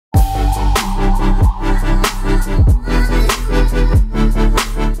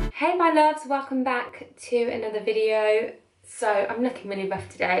Hi loves, welcome back to another video. So I'm looking really rough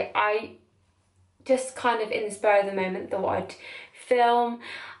today. I just kind of in the spur of the moment thought I'd film.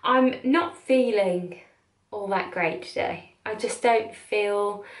 I'm not feeling all that great today. I just don't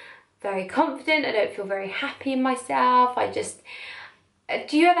feel very confident. I don't feel very happy in myself.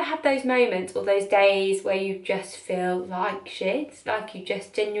 Do you ever have those moments or those days where you just feel like shit? Like you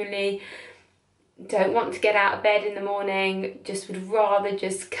just genuinely don't want to get out of bed in the morning, just would rather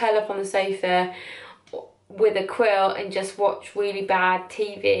just curl up on the sofa with a quill and just watch really bad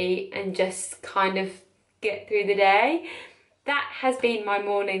TV and just kind of get through the day. That has been my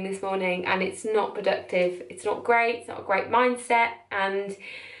morning this morning, and it's not productive. It's not great. It's not a great mindset, and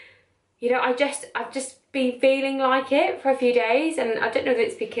you know, I've just been feeling like it for a few days, and I don't know if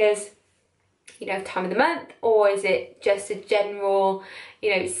it's because, you know, time of the month, or is it just a general,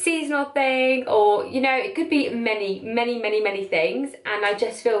 you know, seasonal thing, or, you know, it could be many things. And I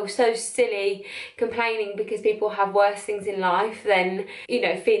just feel so silly complaining because people have worse things in life than, you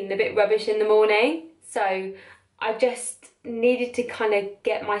know, feeling a bit rubbish in the morning. So I just needed to kind of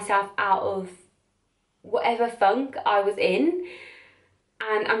get myself out of whatever funk I was in.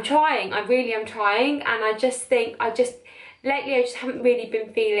 And I'm trying, I really am trying, and I just think, lately I just haven't really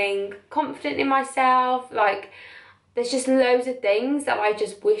been feeling confident in myself. Like, there's just loads of things that I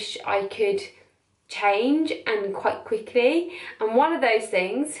just wish I could change, and quite quickly. And one of those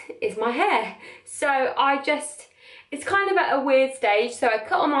things is my hair. So it's kind of at a weird stage. So I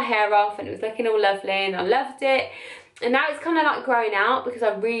cut all my hair off and it was looking all lovely and I loved it. And now it's kind of like growing out because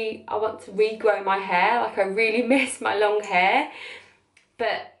I want to regrow my hair. Like, I really miss my long hair.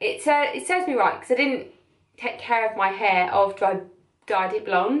 But it serves me right because I didn't take care of my hair after I dyed it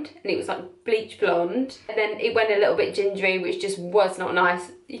blonde, and it was like bleach blonde, and then it went a little bit gingery, which just was not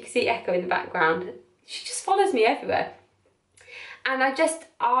nice. You can see Echo in the background. She just follows me everywhere, and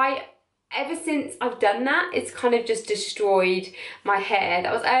ever since I've done that, it's kind of just destroyed my hair.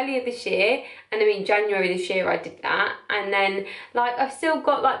 That was earlier this year, and I mean January this year I did that, and then like I've still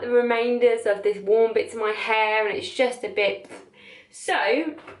got like the remainders of these warm bits of my hair, and it's just a bit. So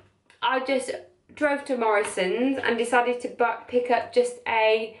I just drove to Morrison's and decided to pick up just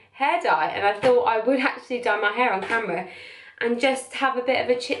a hair dye, and I thought I would actually dye my hair on camera and just have a bit of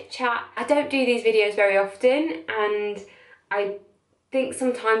a chit chat. I don't do these videos very often, and I think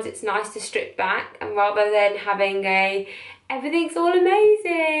sometimes it's nice to strip back, and rather than having a everything's all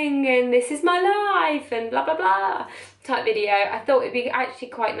amazing and this is my life and blah blah blah type video, I thought it'd be actually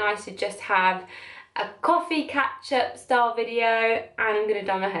quite nice to just have a coffee catch-up style video. And I'm gonna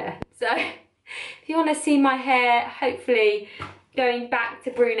dye my hair. So if you want to see my hair hopefully going back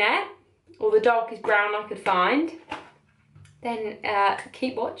to brunette, or the darkest brown I could find, then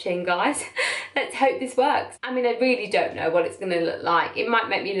keep watching, guys. Let's hope this works. I mean, I really don't know what it's going to look like. It might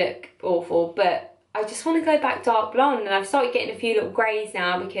make me look awful, but I just want to go back dark blonde, and I've started getting a few little greys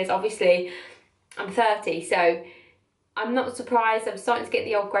now because obviously I'm 30, so I'm not surprised I'm starting to get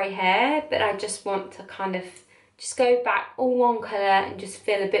the old grey hair, but I just want to kind of just go back all one colour and just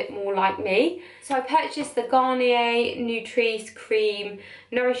feel a bit more like me. So I purchased the Garnier Nutrice Cream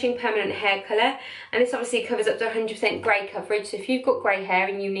Nourishing Permanent Hair Colour, and this obviously covers up to 100% grey coverage. So if you've got grey hair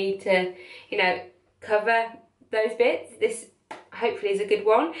and you need to, you know, cover those bits, this hopefully is a good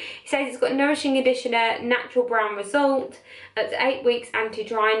one. It says it's got nourishing conditioner, natural brown result, up to 8 weeks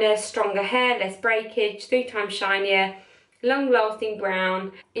anti-dryness, stronger hair, less breakage, 3 times shinier, long-lasting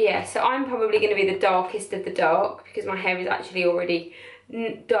brown. Yeah, so I'm probably going to be the darkest of the dark because my hair is actually already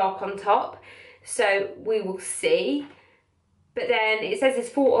dark on top. So we will see. But then it says there's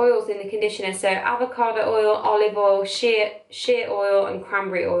 4 oils in the conditioner. So avocado oil, olive oil, shea oil and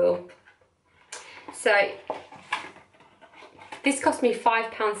cranberry oil. So this cost me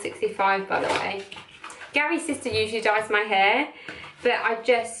 £5.65, by the way. Gary's sister usually dyes my hair, but I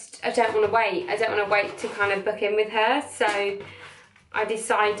don't want to wait. I don't want to wait to kind of book in with her, so I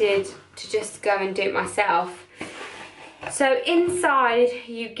decided to just go and do it myself. So inside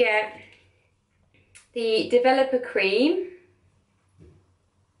you get the developer cream,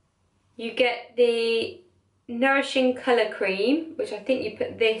 you get the nourishing colour cream, which I think you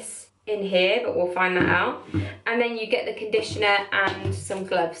put this in here, but we'll find that out, and then you get the conditioner and some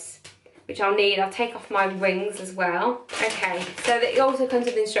gloves, which I'll need. I'll take off my rings as well. Okay, so it also comes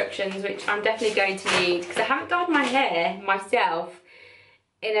with instructions, which I'm definitely going to need because I haven't dyed my hair myself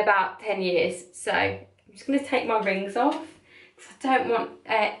in about 10 years. So I'm just going to take my rings off because I don't want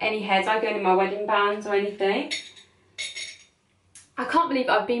any hair dye going in my wedding bands or anything. I can't believe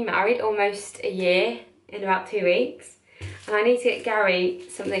I've been married almost a year in about 2 weeks. And I need to get Gary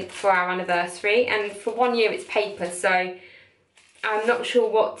something for our anniversary, and for 1 year it's paper, so I'm not sure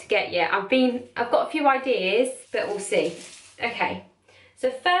what to get yet. I've got a few ideas, but we'll see. Okay, so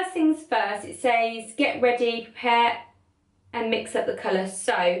first things first, it says get ready, prepare and mix up the colours.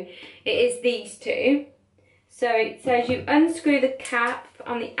 So it is these two. So it says you unscrew the cap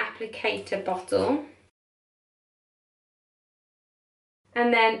on the applicator bottle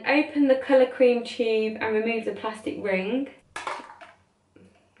and then open the colour cream tube and remove the plastic ring,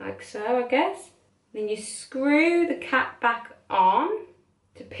 like so I guess. Then you screw the cap back on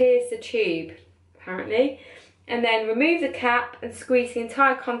to pierce the tube, apparently. And then remove the cap and squeeze the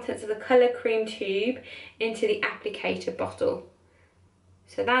entire contents of the colour cream tube into the applicator bottle.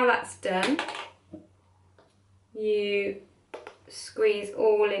 So now that's done, you squeeze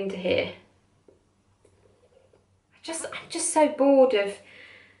all into here. I'm just so bored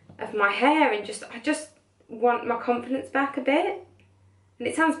of my hair, and I just want my confidence back a bit. And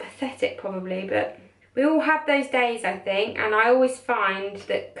it sounds pathetic probably, but we all have those days, I think, and I always find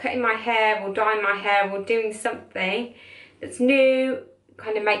that cutting my hair or dyeing my hair or doing something that's new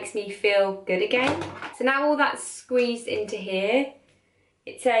kind of makes me feel good again. So now all that's squeezed into here,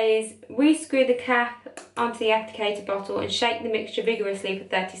 it says re-screw the cap onto the applicator bottle and shake the mixture vigorously for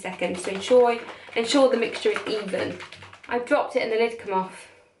 30 seconds to ensure the mixture is even. I've dropped it and the lid come off.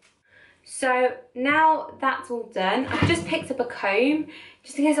 So now that's all done, I've just picked up a comb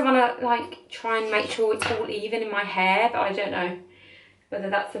just in case I want to like try and make sure it's all even in my hair, but I don't know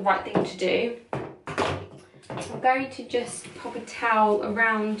whether that's the right thing to do. I'm going to just pop a towel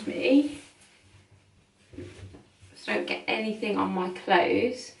around me so I don't get anything on my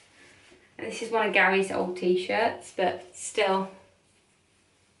clothes. And this is one of Gary's old t-shirts, but still,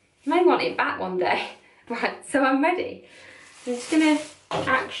 I may want it back one day. Right, so I'm ready. I'm just gonna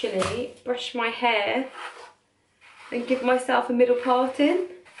actually brush my hair and give myself a middle parting.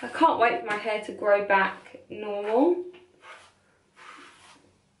 I can't wait for my hair to grow back normal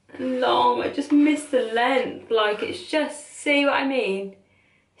and long. I just miss the length, like it's just, see what I mean?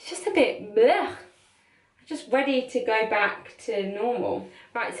 It's just a bit blech. I'm just ready to go back to normal.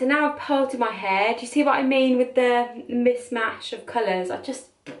 Right, so now I've parted my hair. Do you see what I mean with the mismatch of colours? I'm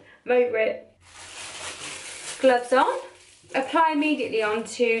over it. Gloves on. Apply immediately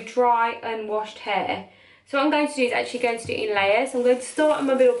onto dry, unwashed hair. So what I'm going to do is actually going to do it in layers. I'm going to start on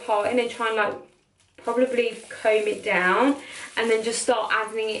my middle part and then try and like probably comb it down and then just start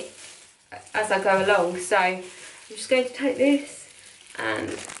adding it as I go along. So I'm just going to take this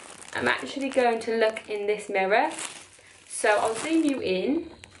and I'm actually going to look in this mirror. So I'll zoom you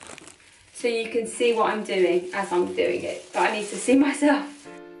in so you can see what I'm doing as I'm doing it. But I need to see myself.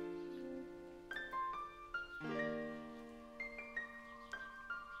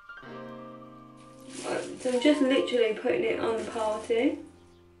 So I'm just literally putting it on the parting.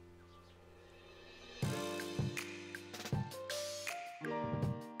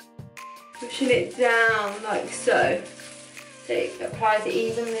 Pushing it down like so. So it applies it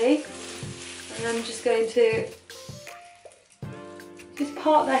evenly. And I'm just going to just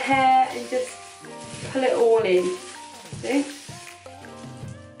part the hair and just pull it all in. See?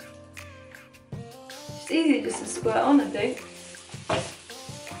 It's easy just to squirt on, I think.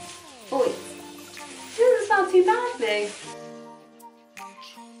 Oh, it doesn't smell too badly.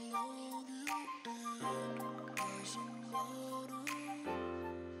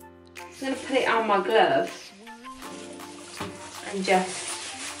 I'm going to put it on my glove and just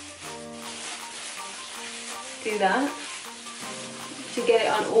do that to get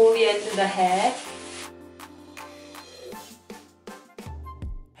it on all the ends of the hair.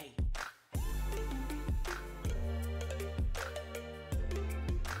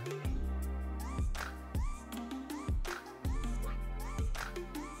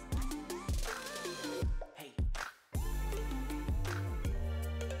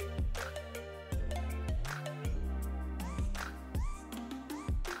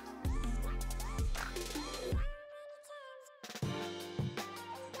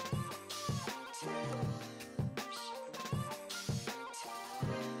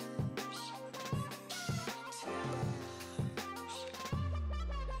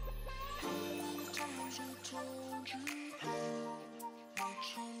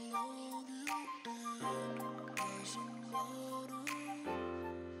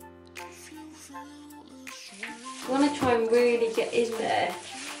 You want to try and really get in there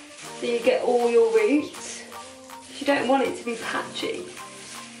so you get all your roots. You don't want it to be patchy.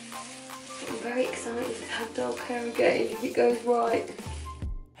 I'm very excited to have dark hair again if it goes right.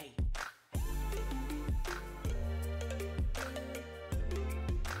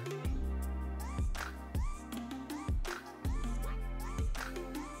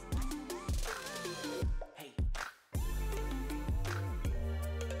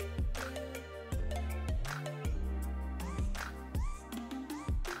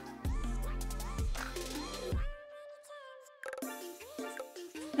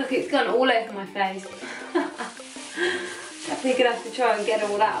 Look, it's gone all over my face. Definitely gonna have to try and get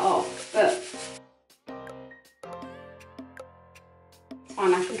all that off, but it's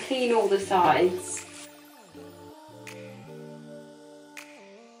fine, I can clean all the sides.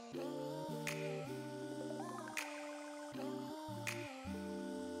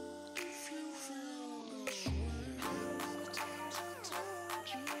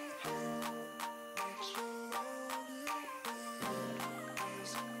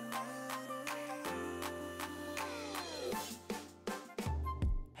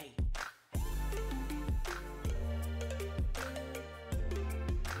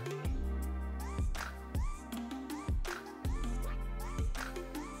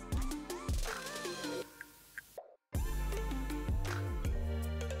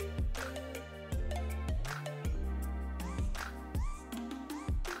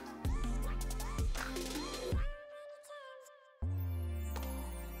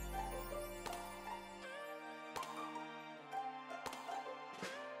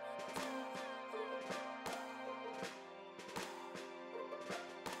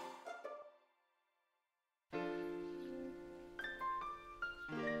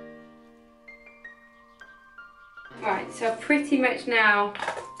 Right, so I've pretty much now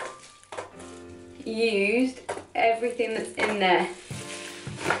used everything that's in there.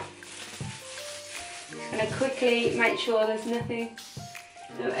 Just gonna quickly make sure there's nothing,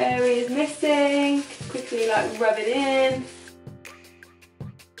 no areas missing. Quickly like rub it in.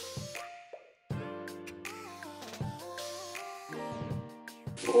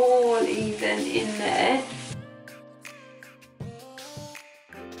 All even in there.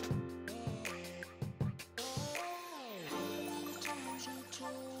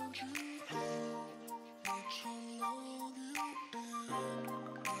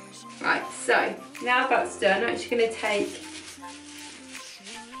 Right, so now that's done, I'm actually going to take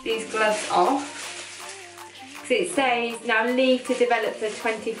these gloves off because it says now leave to develop for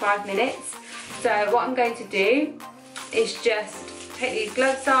 25 minutes. So what I'm going to do is just take these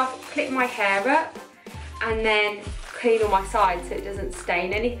gloves off, clip my hair up and then clean all my sides so it doesn't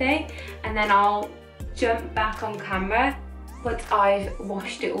stain anything, and then I'll jump back on camera once I've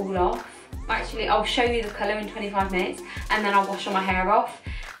washed it all off. Actually, I'll show you the colour in 25 minutes and then I'll wash all my hair off.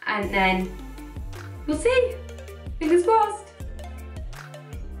 And then we'll see. Fingers crossed.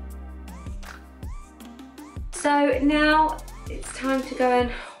 So now it's time to go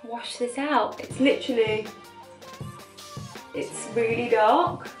and wash this out. It's literally, it's really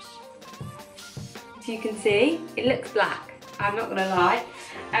dark. If you can see, it looks black. I'm not gonna lie.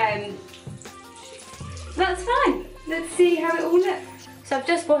 That's fine. Let's see how it all looks. So I've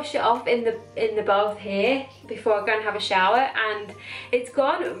just washed it off in the bath here before I go and have a shower, and it's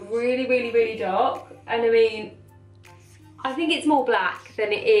gone really dark. And I mean, I think it's more black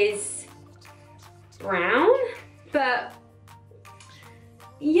than it is brown, but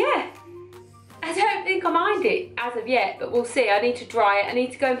yeah, I don't think I mind it as of yet, but we'll see. I need to dry it. I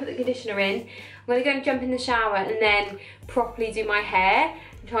need to go and put the conditioner in. I'm gonna go and jump in the shower and then properly do my hair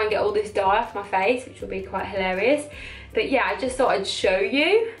and try and get all this dye off my face, which will be quite hilarious. But yeah, I just thought I'd show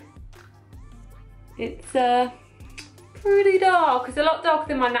you. It's pretty dark. It's a lot darker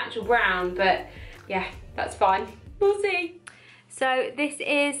than my natural brown, but yeah, that's fine. We'll see. So this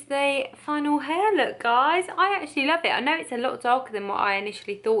is the final hair look, guys. I actually love it. I know it's a lot darker than what I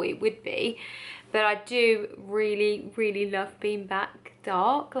initially thought it would be, but I do really love being back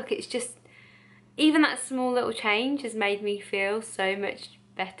dark. Like, it's just, even that small little change has made me feel so much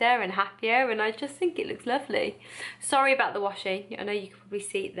better and happier, and I just think it looks lovely. Sorry about the washing. I know you can probably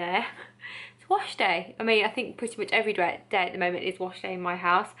see it there. It's wash day. I mean, I think pretty much every day at the moment is wash day in my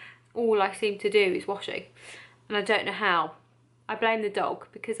house. All I seem to do is washing, and I don't know how. I blame the dog,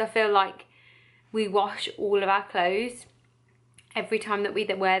 because I feel like we wash all of our clothes every time that we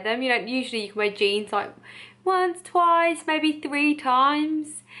wear them. You know, usually you can wear jeans like once, twice, maybe 3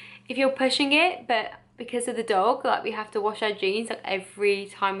 times if you're pushing it, but because of the dog, like, we have to wash our jeans like every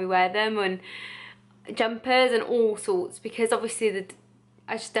time we wear them, and jumpers and all sorts, because obviously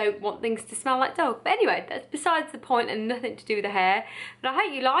I just don't want things to smell like dog. But anyway, that's besides the point and nothing to do with the hair. But I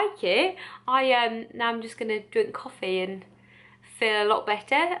hope you like it. Now I'm just gonna drink coffee and feel a lot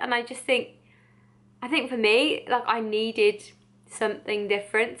better. And I think for me, like, I needed something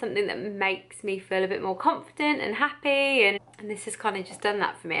different, something that makes me feel a bit more confident and happy, and this has kind of just done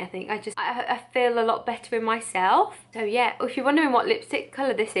that for me. I think I feel a lot better in myself. So yeah, if you're wondering what lipstick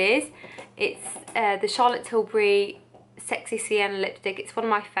colour this is, it's the Charlotte Tilbury Sexy Sienna lipstick. It's one of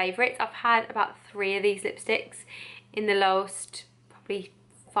my favourites. I've had about 3 of these lipsticks in the last probably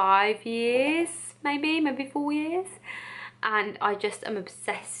 5 years, maybe 4 years. and I just am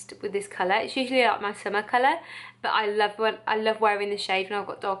obsessed with this colour. It's usually like my summer colour, but I love wearing the shade when I've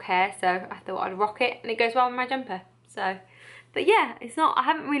got dark hair, so I thought I'd rock it, and it goes well with my jumper. So, but yeah, I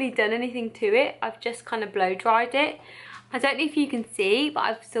haven't really done anything to it. I've just kind of blow dried it. I don't know if you can see, but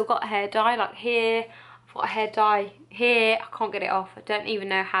I've still got hair dye like here. I've got hair dye here. I can't get it off. I don't even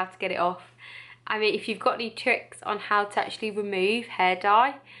know how to get it off. I mean, if you've got any tricks on how to actually remove hair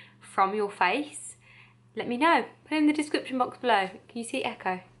dye from your face, let me know. Put it in the description box below. Can you see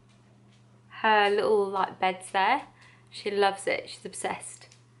Echo? Her little like beds there. She loves it. She's obsessed.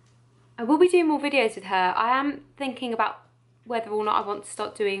 I will be doing more videos with her. I am thinking about whether or not I want to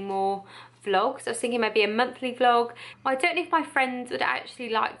start doing more vlogs. I was thinking maybe a monthly vlog. I don't know if my friends would actually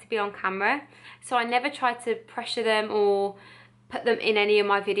like to be on camera, so I never try to pressure them or put them in any of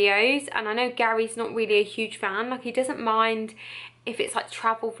my videos. And I know Gary's not really a huge fan. Like, he doesn't mind if it's like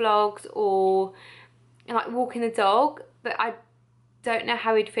travel vlogs or like walking the dog, but I don't know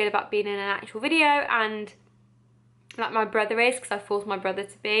how he'd feel about being in an actual video. And like my brother is, because I forced my brother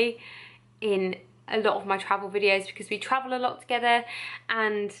to be in a lot of my travel videos because we travel a lot together,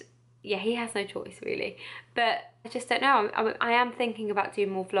 and yeah, he has no choice really. But I just don't know. I am thinking about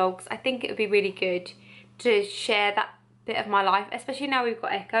doing more vlogs. I think it would be really good to share that bit of my life, especially now we've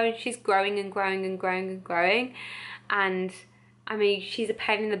got Echo and she's growing and growing and growing and growing. And I mean, she's a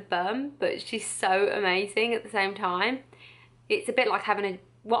pain in the bum, but she's so amazing at the same time. It's a bit like having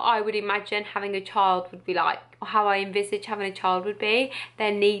what I would imagine having a child would be like, or how I envisage having a child would be.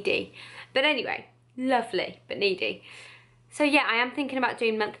 They're needy. But anyway, lovely, but needy. So yeah, I am thinking about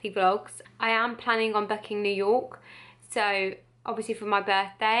doing monthly vlogs. I am planning on booking New York. So obviously for my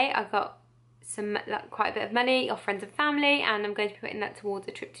birthday, I got some quite a bit of money off friends and family, and I'm going to be putting that towards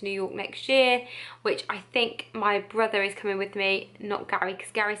a trip to New York next year, which I think my brother is coming with me, not Gary,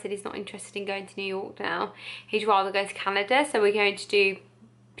 because Gary said he's not interested in going to New York now. He'd rather go to Canada, so we're going to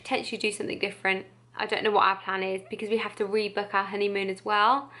potentially do something different. I don't know what our plan is because we have to rebook our honeymoon as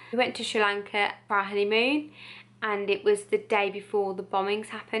well. We went to Sri Lanka for our honeymoon, and it was the day before the bombings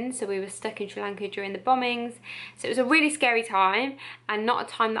happened, so we were stuck in Sri Lanka during the bombings. So it was a really scary time, and not a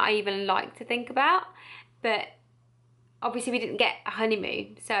time that I even like to think about. But obviously we didn't get a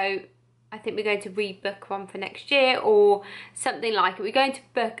honeymoon, so I think we're going to rebook one for next year or something like it. We're going to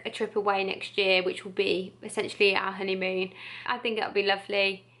book a trip away next year, which will be essentially our honeymoon. I think that'll be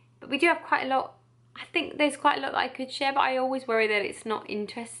lovely. But we do have quite a lot. I think there's quite a lot that I could share, but I always worry that it's not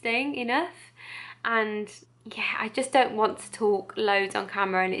interesting enough. And yeah, I just don't want to talk loads on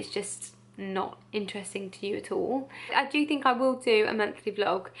camera and it's just not interesting to you at all. I do think I will do a monthly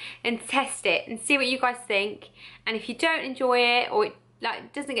vlog and test it and see what you guys think. And if you don't enjoy it, or it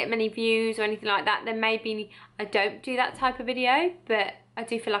like doesn't get many views or anything like that, then maybe I don't do that type of video, but I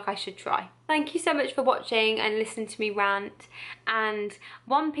do feel like I should try. Thank you so much for watching and listening to me rant. And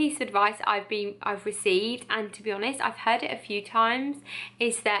one piece of advice I've received, and to be honest, I've heard it a few times,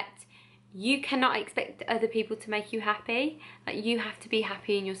 is that you cannot expect other people to make you happy. Like, you have to be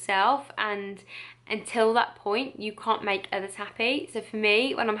happy in yourself, and until that point you can't make others happy. So for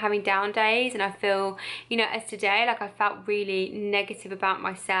me, when I'm having down days and I feel, you know, as today, like I felt really negative about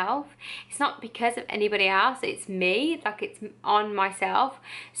myself, it's not because of anybody else, it's me, like it's on myself.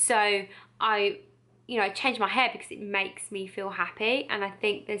 So I change my hair because it makes me feel happy. And I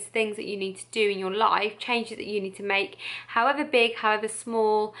think there's things that you need to do in your life, changes that you need to make, however big, however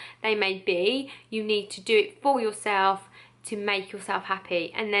small they may be, you need to do it for yourself to make yourself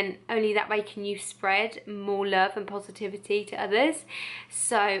happy. And then only that way can you spread more love and positivity to others.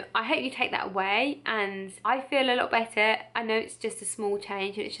 So I hope you take that away, and I feel a lot better. I know it's just a small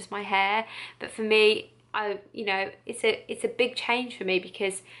change and it's just my hair, but for me, it's a big change for me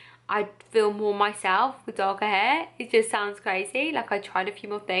because I feel more myself with darker hair. It just sounds crazy. Like, I tried a few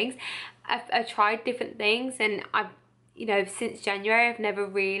more things. I've tried different things, and since January, I've never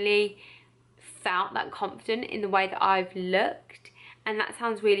really felt that confident in the way that I've looked. And that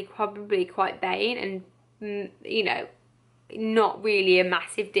sounds really probably quite vain and, not really a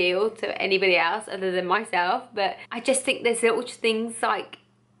massive deal to anybody else other than myself. But I just think there's little things like,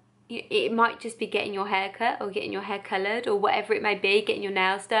 it might just be getting your hair cut or getting your hair coloured or whatever it may be, getting your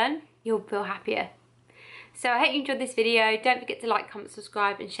nails done. You'll feel happier. So I hope you enjoyed this video. Don't forget to like, comment,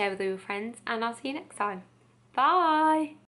 subscribe and share with all your friends, and I'll see you next time. Bye!